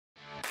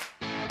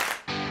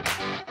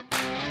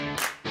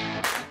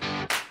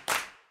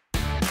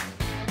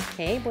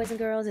Hey boys and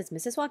girls, it's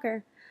Mrs.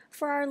 Walker.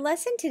 For our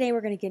lesson today,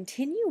 we're going to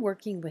continue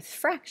working with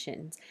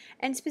fractions,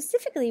 and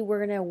specifically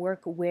we're going to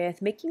work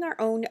with making our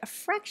own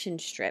fraction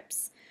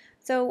strips.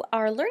 So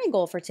our learning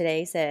goal for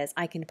today says,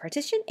 I can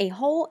partition a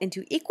whole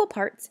into equal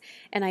parts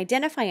and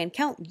identify and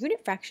count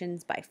unit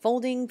fractions by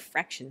folding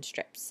fraction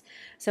strips.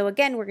 So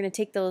again, we're going to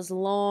take those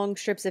long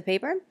strips of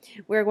paper,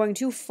 we're going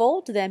to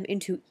fold them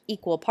into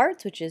equal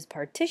parts, which is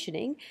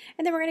partitioning,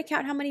 and then we're going to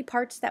count how many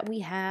parts that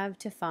we have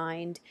to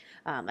find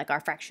like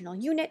our fractional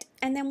unit,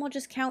 and then we'll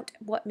just count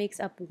what makes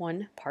up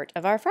one part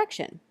of our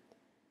fraction.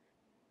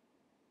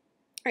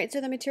 All right,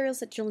 so the materials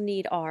that you'll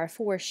need are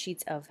 4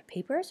 sheets of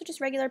paper, so just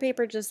regular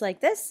paper just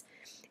like this,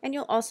 and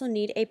you'll also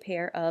need a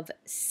pair of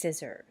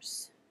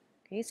scissors.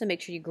 Okay, so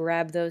make sure you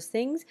grab those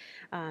things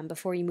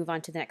before you move on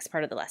to the next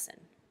part of the lesson.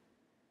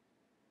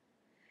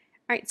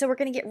 All right, so we're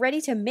going to get ready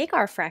to make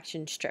our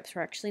fraction strips.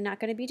 We're actually not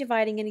going to be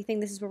dividing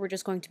anything. This is where we're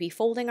just going to be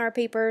folding our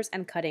papers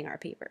and cutting our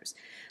papers.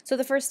 So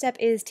the first step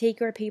is take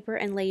your paper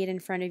and lay it in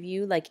front of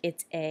you like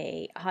it's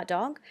a hot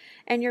dog,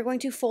 and you're going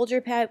to fold your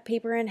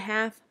paper in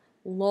half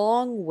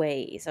long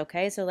ways,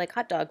 okay? So like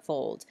hot dog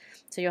fold.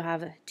 So you'll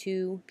have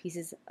 2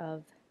 pieces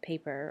of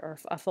paper or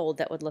a fold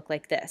that would look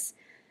like this.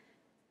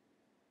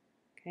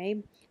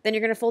 Okay, then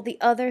you're going to fold the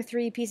other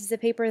 3 pieces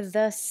of paper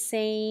the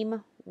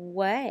same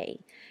way.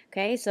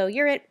 Okay, so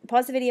you're it.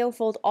 Pause the video,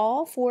 fold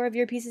all 4 of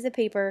your pieces of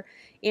paper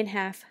in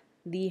half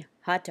the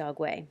hot dog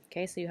way.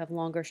 Okay, so you have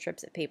longer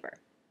strips of paper.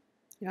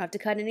 You don't have to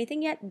cut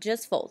anything yet,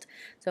 just fold.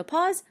 So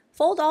pause,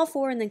 fold all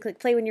 4, and then click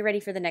play when you're ready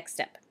for the next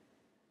step.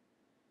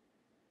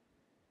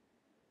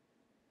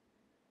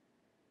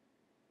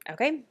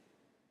 Okay.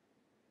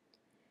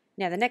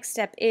 Now the next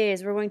step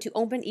is we're going to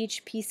open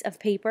each piece of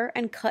paper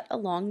and cut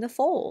along the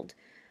fold.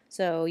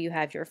 So you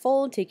have your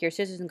fold, take your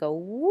scissors and go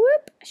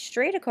whoop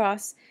straight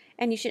across,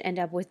 and you should end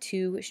up with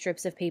 2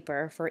 strips of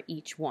paper for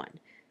each one.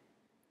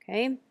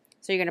 Okay,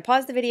 so you're going to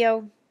pause the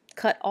video,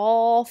 cut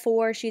all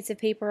 4 sheets of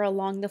paper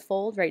along the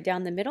fold right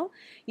down the middle.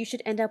 You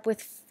should end up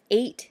with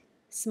 8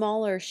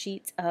 smaller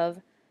sheets of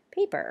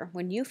paper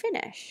when you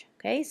finish.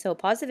 Okay, so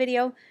pause the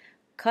video,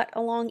 cut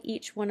along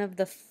each one of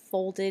the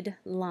folded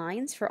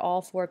lines for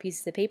all 4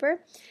 pieces of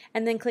paper,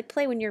 and then click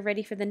play when you're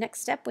ready for the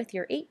next step with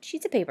your 8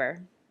 sheets of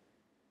paper.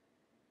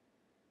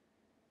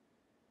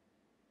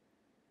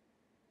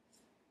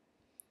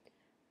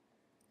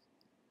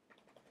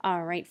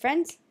 All right,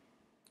 friends.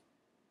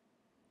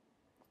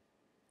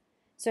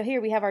 So here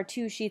we have our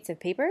 2 sheets of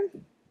paper.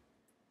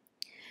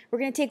 We're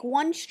going to take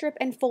one strip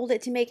and fold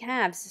it to make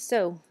halves.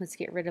 So let's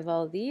get rid of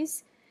all of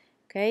these.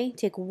 Okay,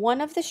 take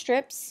one of the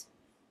strips,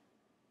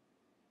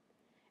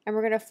 and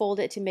we're going to fold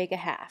it to make a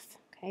half.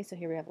 Okay, so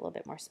here we have a little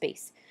bit more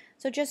space.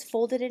 So just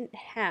fold it in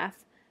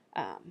half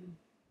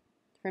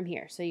from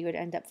here. So you would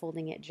end up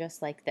folding it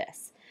just like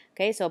this.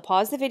 Okay, so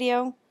pause the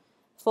video,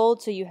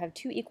 fold so you have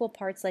 2 equal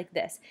parts like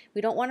this.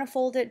 We don't want to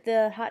fold it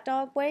the hot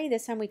dog way.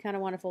 This time we kind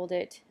of want to fold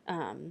it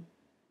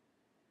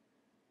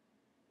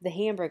the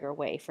hamburger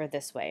way for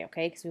this way,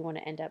 okay? Because we want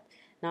to end up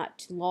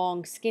not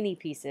long skinny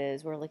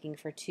pieces. We're looking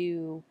for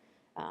 2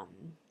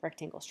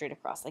 rectangles straight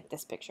across like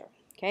this picture,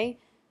 okay?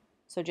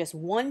 So just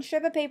one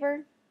strip of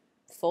paper,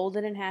 fold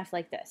it in half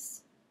like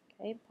this.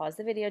 Okay, pause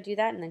the video, do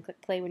that, and then click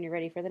play when you're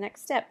ready for the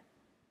next step.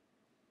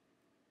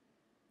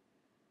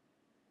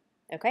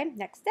 Okay,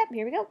 next step,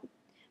 here we go.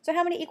 So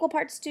how many equal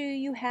parts do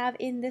you have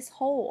in this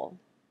whole?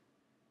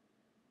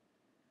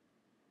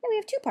 Yeah, we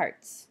have 2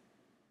 parts.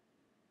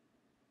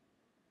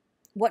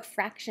 What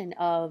fraction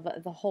of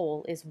the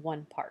whole is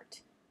 1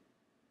 part?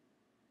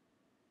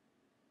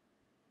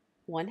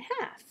 1/2.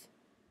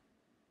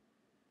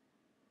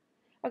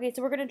 Okay,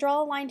 so we're going to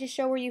draw a line to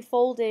show where you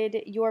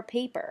folded your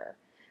paper.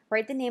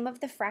 Write the name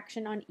of the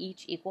fraction on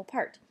each equal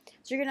part.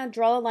 So you're going to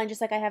draw a line just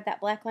like I have that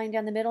black line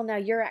down the middle. Now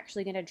you're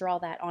actually going to draw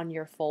that on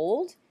your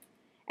fold.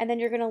 And then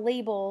you're going to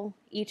label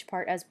each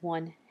part as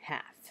 1/2.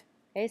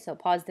 Okay, so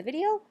pause the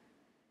video,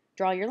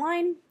 draw your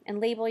line, and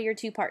label your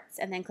 2 parts.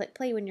 And then click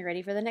play when you're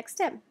ready for the next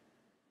step.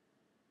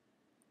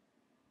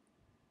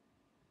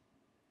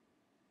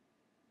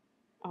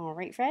 All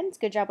right, friends,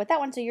 good job with that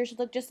one. So yours should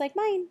look just like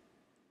mine.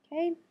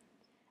 Okay.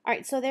 All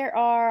right, so there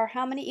are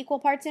how many equal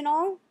parts in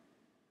all?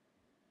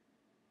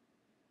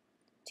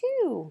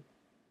 2.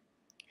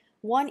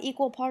 1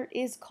 equal part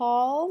is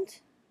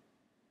called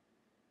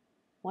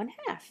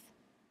 1/2.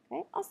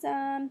 Okay,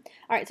 awesome.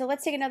 All right, so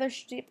let's take another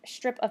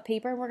strip of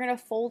paper. We're going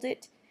to fold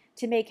it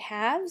to make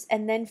halves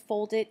and then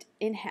fold it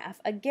in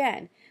half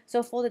again.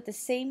 So fold it the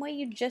same way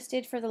you just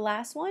did for the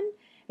last one,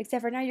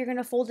 except for now you're going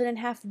to fold it in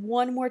half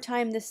one more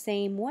time the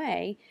same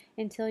way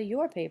until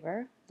your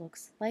paper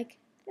looks like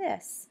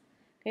this.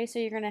 Okay, so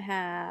you're going to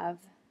have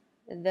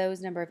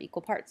those number of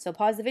equal parts. So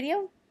pause the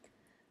video,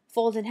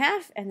 fold in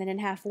half, and then in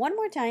half one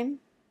more time,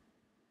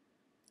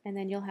 and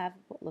then you'll have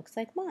what looks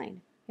like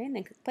mine. Okay, and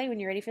then click play when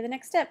you're ready for the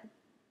next step.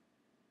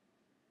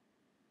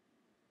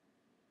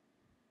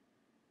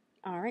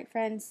 All right,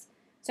 friends.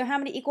 So how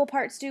many equal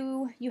parts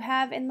do you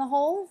have in the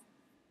whole?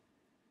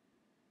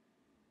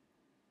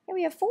 Here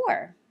we have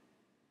 4.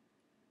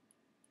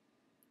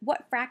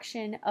 What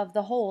fraction of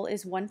the whole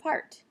is 1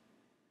 part?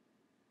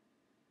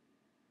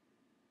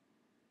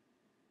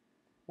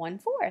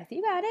 1/4.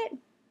 You got it.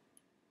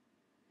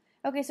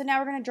 Okay, so now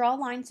we're going to draw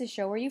lines to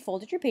show where you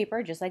folded your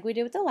paper, just like we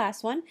did with the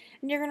last one.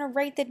 And you're going to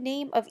write the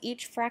name of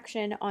each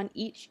fraction on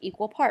each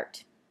equal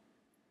part.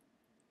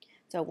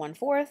 So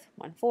 1/4,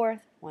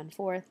 1/4,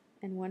 1/4,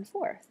 and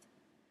 1/4.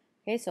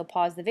 Okay, so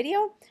pause the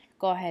video,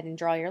 go ahead and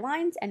draw your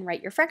lines and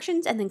write your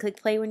fractions, and then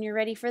click play when you're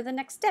ready for the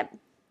next step.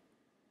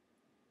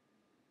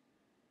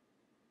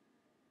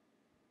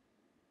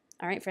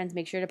 All right, friends,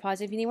 make sure to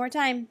pause if you need more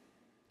time.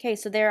 Okay,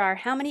 so there are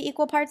how many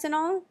equal parts in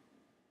all?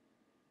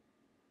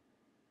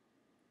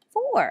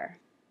 4.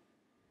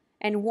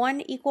 And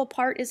one equal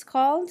part is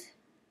called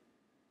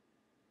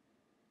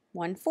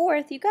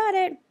 1/4. You got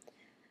it.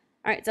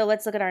 All right, so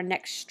let's look at our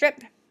next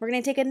strip. We're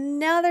going to take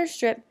another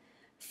strip,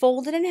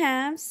 fold it in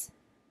halves,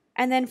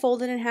 and then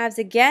fold it in halves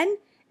again,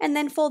 and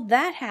then fold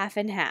that half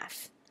in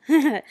half.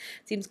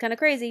 Seems kind of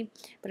crazy,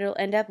 but it'll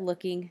end up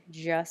looking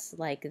just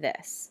like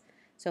this.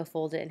 So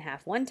fold it in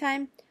half one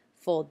time,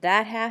 fold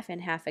that half in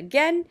half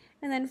again,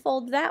 and then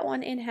fold that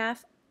one in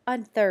half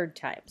a third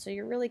time. So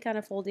you're really kind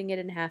of folding it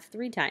in half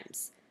 3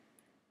 times.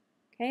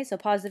 Okay, so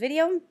pause the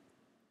video.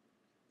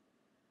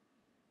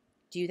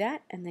 Do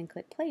that, and then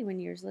click play when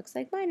yours looks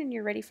like mine and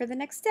you're ready for the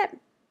next step.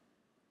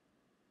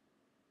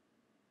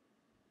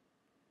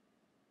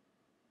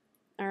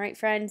 All right,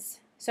 friends.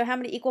 So how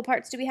many equal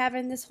parts do we have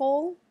in this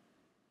whole?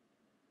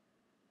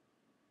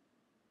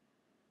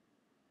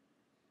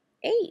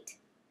 8.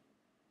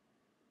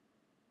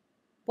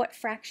 What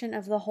fraction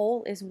of the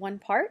whole is 1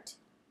 part?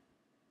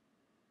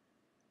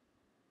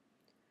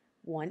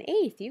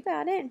 1/8. You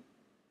got it.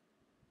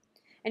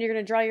 And you're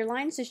going to draw your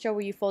lines to show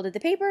where you folded the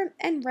paper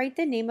and write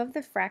the name of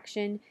the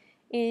fraction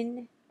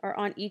in or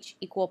on each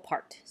equal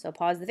part. So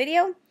pause the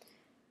video,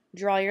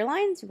 draw your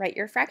lines, write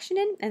your fraction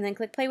in, and then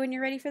click play when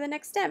you're ready for the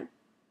next step.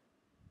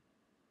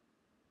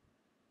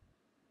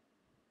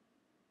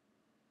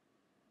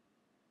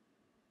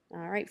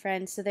 All right,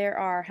 friends, so there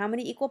are how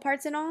many equal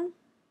parts in all?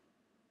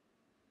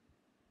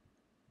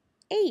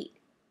 8.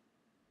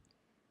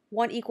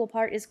 One equal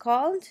part is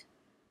called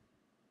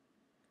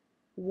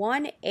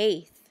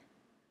 1/8.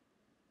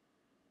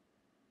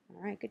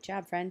 All right, good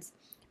job, friends.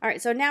 All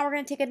right, so now we're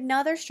going to take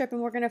another strip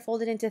and we're going to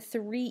fold it into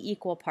 3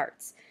 equal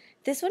parts.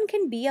 This one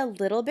can be a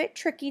little bit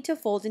tricky to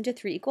fold into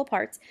 3 equal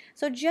parts,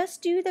 so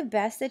just do the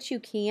best that you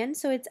can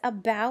so it's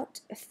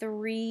about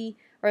 3,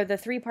 or the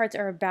 3 parts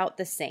are about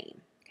the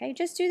same. Okay,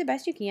 just do the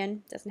best you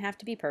can. Doesn't have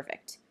to be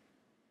perfect.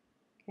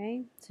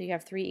 Okay, so you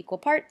have 3 equal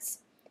parts,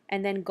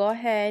 and then go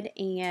ahead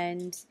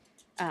and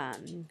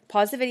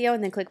pause the video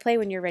and then click play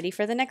when you're ready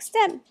for the next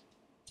step.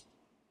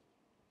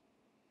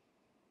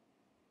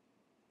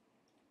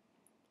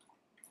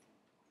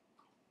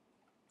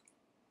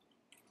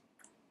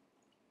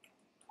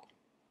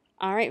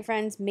 All right,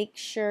 friends, make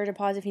sure to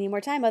pause if you need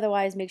more time.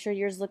 Otherwise, make sure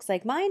yours looks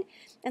like mine.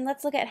 And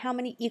let's look at how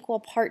many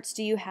equal parts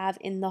do you have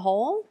in the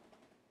whole?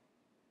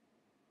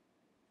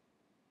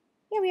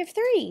 Yeah, we have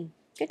 3.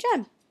 Good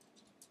job.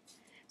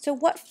 So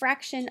what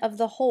fraction of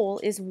the whole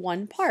is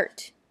 1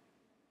 part?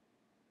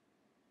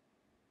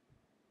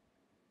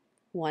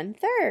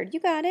 1/3. You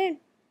got it.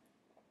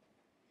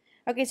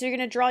 Okay, so you're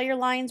going to draw your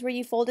lines where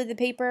you folded the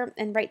paper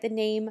and write the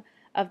name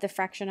of the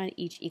fraction on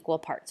each equal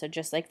part. So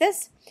just like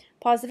this,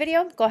 pause the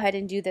video, go ahead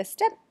and do this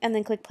step, and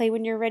then click play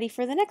when you're ready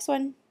for the next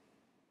one.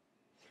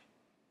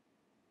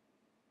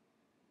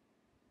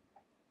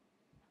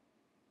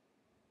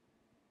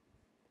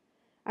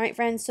 All right,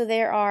 friends, so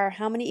there are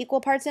how many equal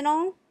parts in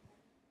all?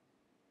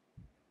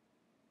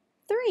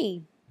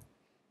 3.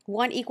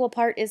 One equal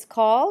part is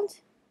called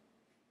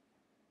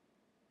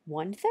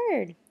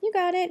 1/3. You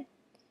got it.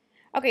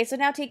 Okay, so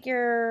now take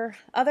your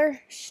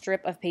other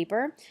strip of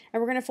paper and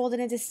we're going to fold it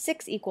into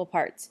 6 equal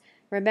parts.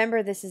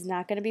 Remember, this is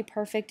not going to be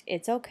perfect.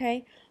 It's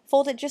okay.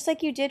 Fold it just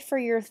like you did for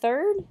your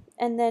third,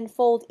 and then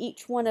fold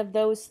each one of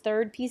those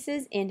third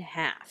pieces in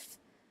half.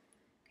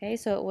 Okay,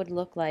 so it would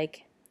look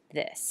like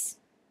this.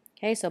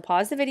 Okay, so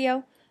pause the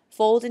video,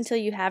 fold until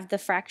you have the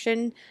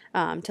fraction,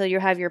 until you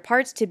have your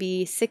parts to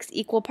be 6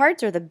 equal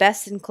parts, or the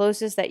best and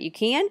closest that you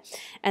can,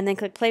 and then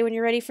click play when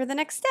you're ready for the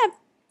next step.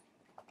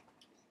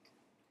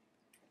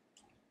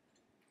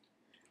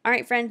 All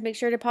right, friends, make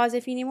sure to pause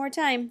if you need more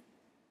time.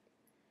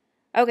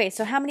 Okay,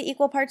 so how many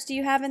equal parts do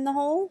you have in the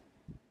whole?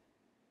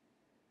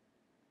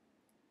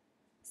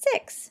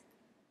 6.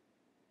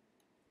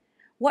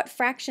 What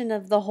fraction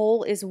of the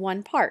whole is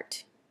 1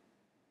 part?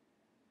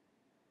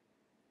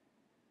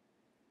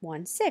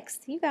 1/6.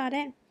 You got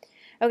it.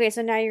 Okay,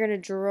 so now you're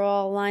going to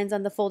draw lines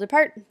on the folded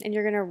part, and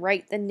you're going to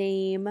write the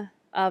name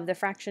of the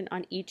fraction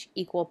on each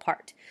equal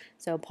part.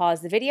 So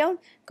pause the video,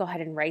 go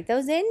ahead and write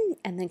those in,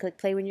 and then click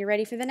play when you're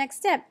ready for the next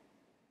step.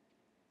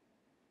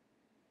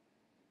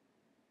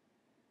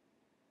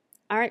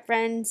 All right,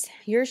 friends,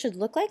 yours should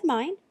look like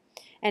mine.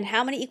 And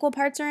how many equal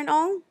parts are in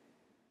all?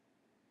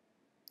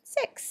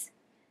 6.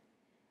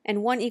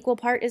 And 1 equal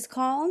part is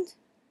called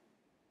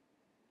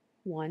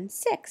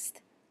 1/6.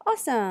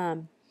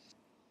 Awesome.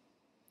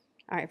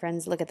 All right,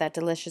 friends, look at that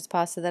delicious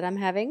pasta that I'm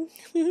having.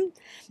 All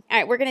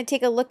right, we're going to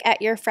take a look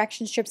at your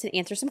fraction strips and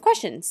answer some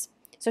questions.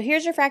 So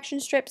here's your fraction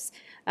strips.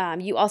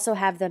 You also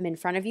have them in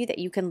front of you that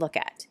you can look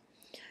at.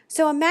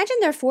 So imagine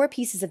there are 4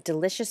 pieces of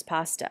delicious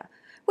pasta.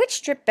 Which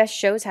strip best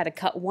shows how to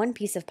cut one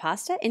piece of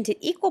pasta into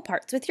equal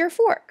parts with your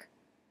fork?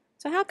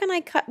 So how can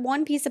I cut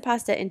one piece of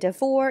pasta into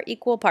 4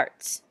 equal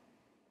parts?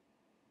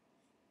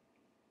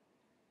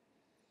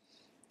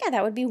 Yeah,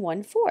 that would be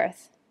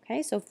 1/4.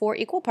 Okay, so 4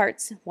 equal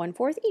parts,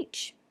 1/4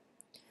 each.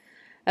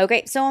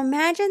 Okay, so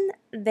imagine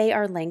they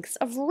are lengths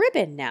of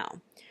ribbon now.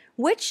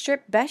 Which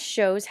strip best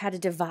shows how to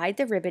divide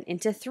the ribbon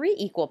into 3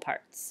 equal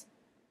parts?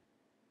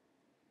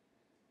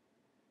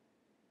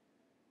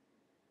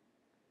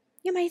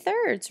 Yeah, my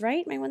thirds,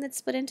 right? My one that's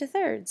split into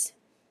thirds.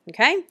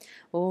 Okay?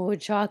 Oh,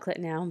 chocolate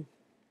now.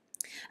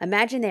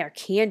 Imagine they are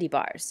candy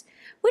bars.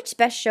 Which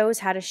best shows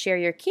how to share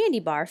your candy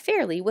bar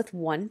fairly with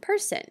one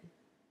person?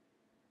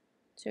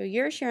 So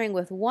you're sharing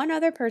with one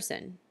other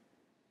person.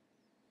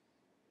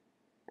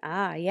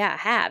 Ah, yeah,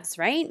 halves,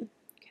 right?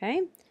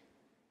 Okay.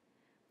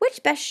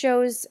 Which best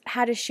shows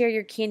how to share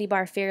your candy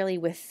bar fairly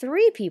with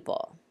 3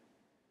 people?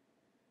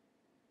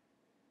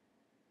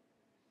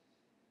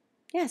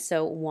 Yeah,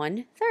 so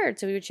 1/3.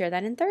 So we would share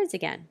that in thirds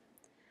again.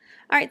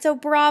 All right, so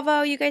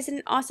bravo. You guys did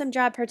an awesome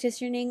job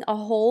partitioning a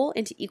whole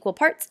into equal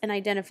parts and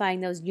identifying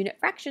those unit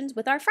fractions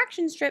with our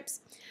fraction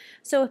strips.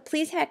 So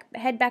please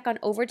head back on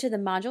over to the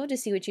module to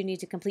see what you need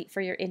to complete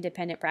for your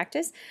independent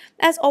practice.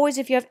 As always,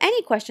 if you have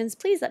any questions,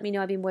 please let me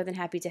know. I'd be more than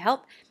happy to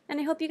help. And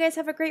I hope you guys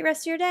have a great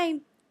rest of your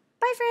day.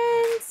 Bye,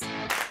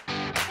 friends.